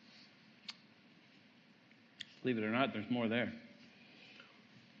 Believe it or not, there's more there.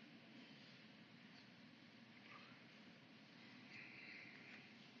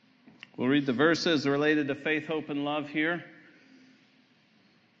 We'll read the verses related to faith, hope, and love here.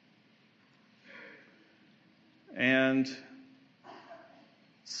 And it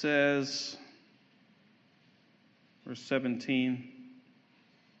says, verse 17.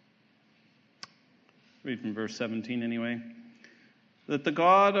 Read from verse 17 anyway. That the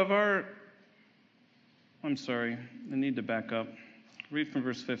God of I need to back up. Read from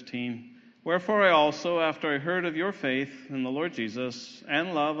verse 15. Wherefore I also, after I heard of your faith in the Lord Jesus,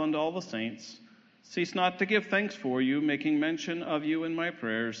 and love unto all the saints, cease not to give thanks for you, making mention of you in my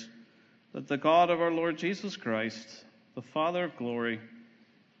prayers, that the God of our Lord Jesus Christ, the Father of glory,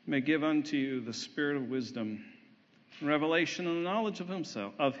 may give unto you the spirit of wisdom, revelation and the knowledge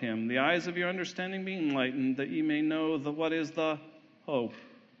of him, the eyes of your understanding being enlightened, that ye may know what is the hope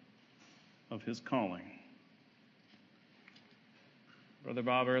of his calling. Brother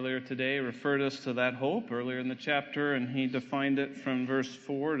Bob earlier today referred us to that hope earlier in the chapter, and he defined it from verse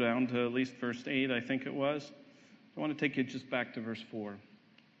 4 down to at least verse 8, I think it was. I want to take you just back to verse 4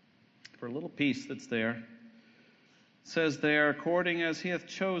 for a little piece that's there. It says there, according as he hath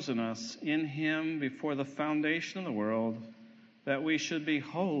chosen us in him before the foundation of the world, that we should be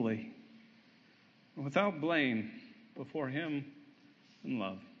holy, without blame, before him in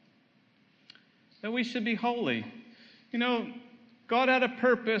love. That we should be holy. You know, God had a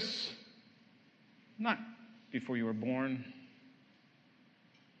purpose, not before you were born,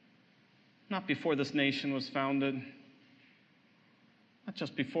 not before this nation was founded, not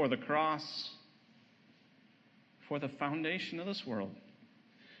just before the cross, before the foundation of this world.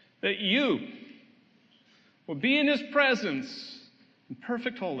 That you will be in his presence in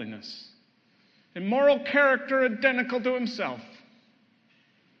perfect holiness, in moral character identical to himself.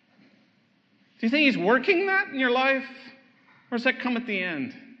 Do you think he's working that in your life? Or does that come at the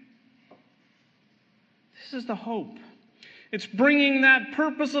end? This is the hope. It's bringing that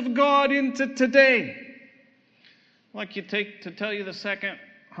purpose of God into today. I'd like you to tell you the second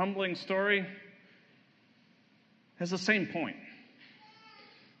humbling story has the same point.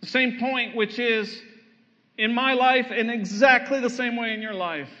 The same point, which is in my life in exactly the same way in your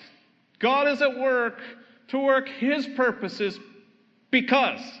life. God is at work to work his purposes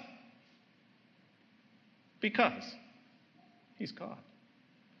because he's God.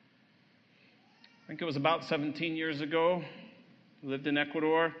 I think it was about 17 years ago. I lived in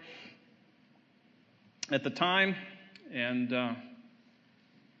Ecuador at the time, and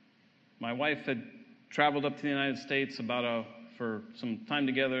my wife had traveled up to the United States for some time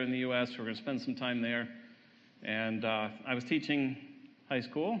together in the U.S. We were going to spend some time there, and I was teaching high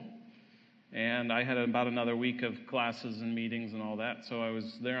school, and I had about another week of classes and meetings and all that, so I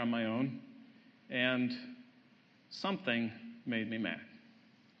was there on my own, and something made me mad.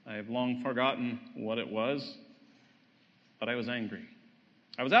 I have long forgotten what it was, but I was angry.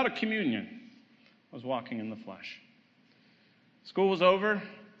 I was out of communion. I was walking in the flesh. School was over,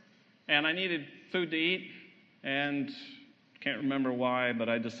 and I needed food to eat, and can't remember why, but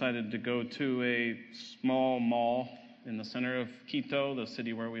I decided to go to a small mall in the center of Quito, the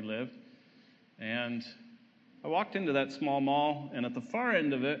city where we lived, and I walked into that small mall, and at the far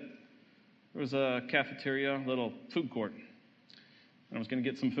end of it, there was a cafeteria, a little food court. And I was going to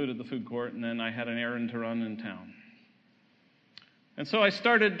get some food at the food court, and then I had an errand to run in town. And so I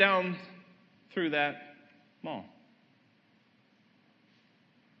started down through that mall.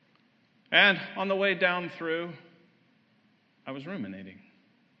 And on the way down through, I was ruminating.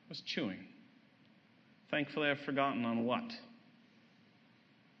 I was chewing. Thankfully, I've forgotten on what.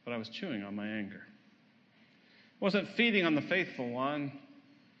 But I was chewing on my anger. I wasn't feeding on the faithful one.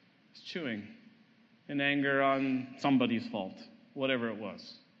 I was chewing in anger on somebody's fault, whatever it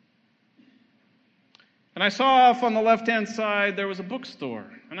was. And I saw off on the left-hand side, there was a bookstore.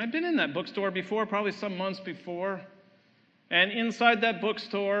 And I'd been in that bookstore before, probably some months before. And inside that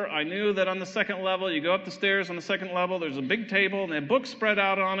bookstore, I knew that on the second level, you go up the stairs on the second level, there's a big table, and they have books spread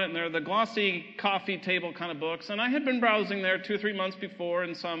out on it, and they're the glossy coffee table kind of books. And I had been browsing there 2 or 3 months before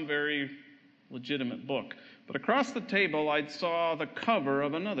in some very legitimate book. But across the table, I saw the cover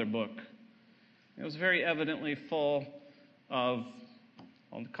of another book. It was very evidently full of,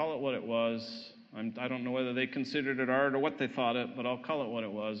 I'll call it what it was. I don't know whether they considered it art or what they thought it, but I'll call it what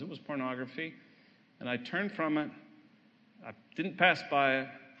it was. It was pornography. And I turned from it. I didn't pass by it.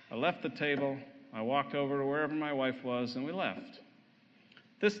 I left the table. I walked over to wherever my wife was, and we left.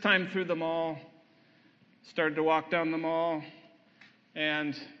 This time through the mall, started to walk down the mall,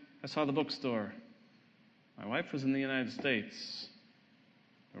 and I saw the bookstore. My wife was in the United States.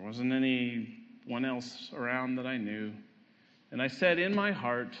 There wasn't anyone else around that I knew. And I said in my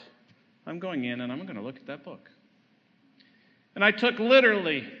heart, I'm going in and I'm going to look at that book. And I took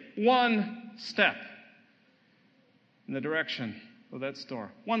literally one step in the direction of that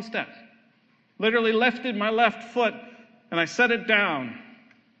store. One step. Literally lifted my left foot and I set it down.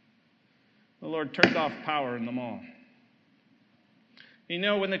 The Lord turned off power in the mall. You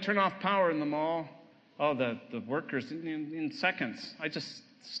know, when they turn off power in the mall, the workers, in seconds, I just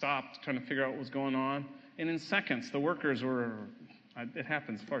stopped trying to figure out what was going on. And in seconds, the workers were, it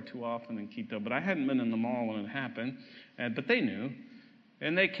happens far too often in Quito, but I hadn't been in the mall when it happened, but they knew.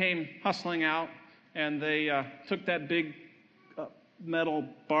 And they came hustling out, and they took that big metal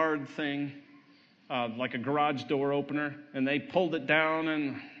barred thing, like a garage door opener, and they pulled it down,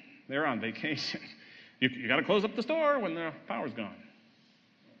 and they're on vacation. You got to close up the store when the power's gone.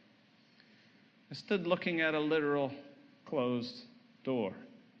 I stood looking at a literal closed door.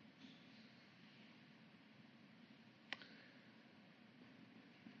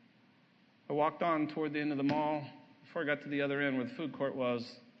 I walked on toward the end of the mall. Before I got to the other end where the food court was,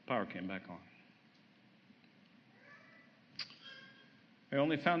 the power came back on. I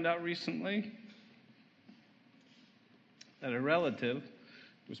only found out recently that a relative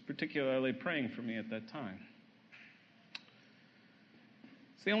was particularly praying for me at that time.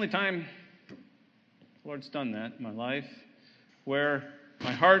 It's the only time the Lord's done that in my life, where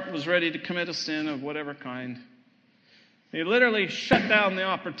my heart was ready to commit a sin of whatever kind. He literally shut down the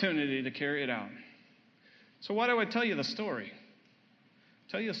opportunity to carry it out. So why do I tell you the story?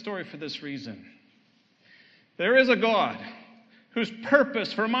 I tell you the story for this reason. There is a God whose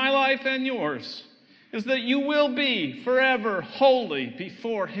purpose for my life and yours is that you will be forever holy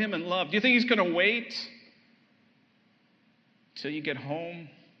before Him in love. Do you think He's going to wait till you get home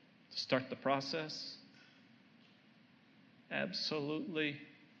to start the process? Absolutely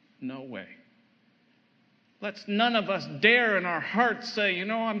no way. Let's none of us dare in our hearts say, you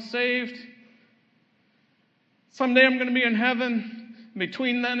know, I'm saved. Someday I'm going to be in heaven.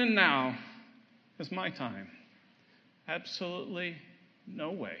 Between then and now is my time. Absolutely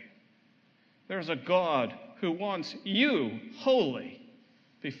no way. There's a God who wants you holy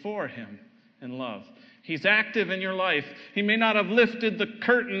before Him in love. He's active in your life. He may not have lifted the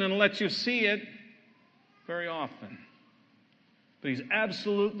curtain and let you see it very often, but He's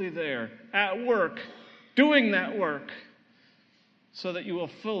absolutely there, at work, doing that work, so that you will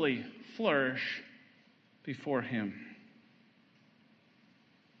fully flourish before Him.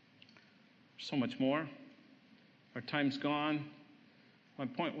 There's so much more. Our time's gone. My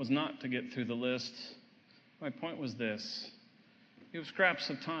point was not to get through the list. My point was this. You have scraps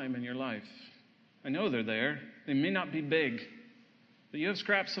of time in your life. I know they're there. They may not be big, but you have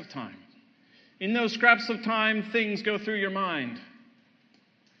scraps of time. In those scraps of time, things go through your mind.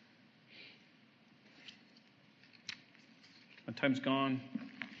 My time's gone. I'll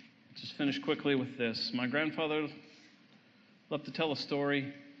just finish quickly with this. My grandfather loved to tell a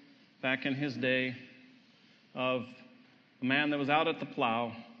story back in his day of a man that was out at the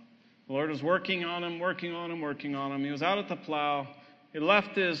plow. The Lord was working on him. He was out at the plow. He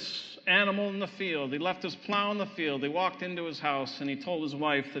left his animal in the field. He left his plow in the field. He walked into his house, and he told his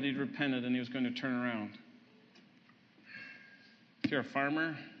wife that he'd repented and he was going to turn around. If you're a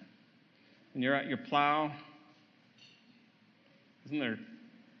farmer and you're at your plow, isn't there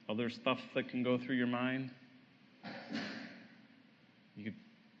other stuff that can go through your mind? You could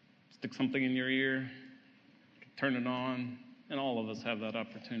stick something in your ear, turn it on, and all of us have that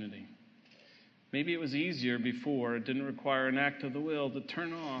opportunity. Maybe it was easier before. It didn't require an act of the will to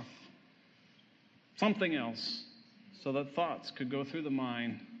turn off something else so that thoughts could go through the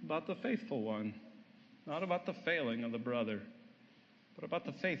mind about the faithful one, not about the failing of the brother, but about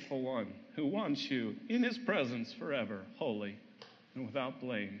the faithful one who wants you in His presence forever, holy and without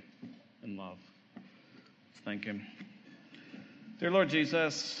blame and love. Let's thank Him. Dear Lord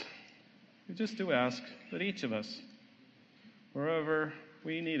Jesus, we just do ask that each of us, wherever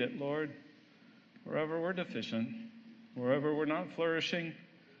we need it, Lord, wherever we're deficient, wherever we're not flourishing,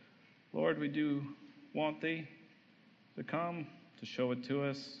 Lord, we do want Thee to come, to show it to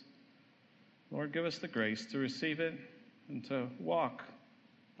us. Lord, give us the grace to receive it and to walk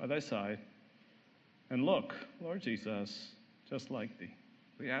by Thy side and look, Lord Jesus, just like Thee.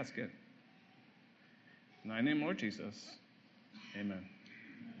 We ask it. In Thy name, Lord Jesus, amen.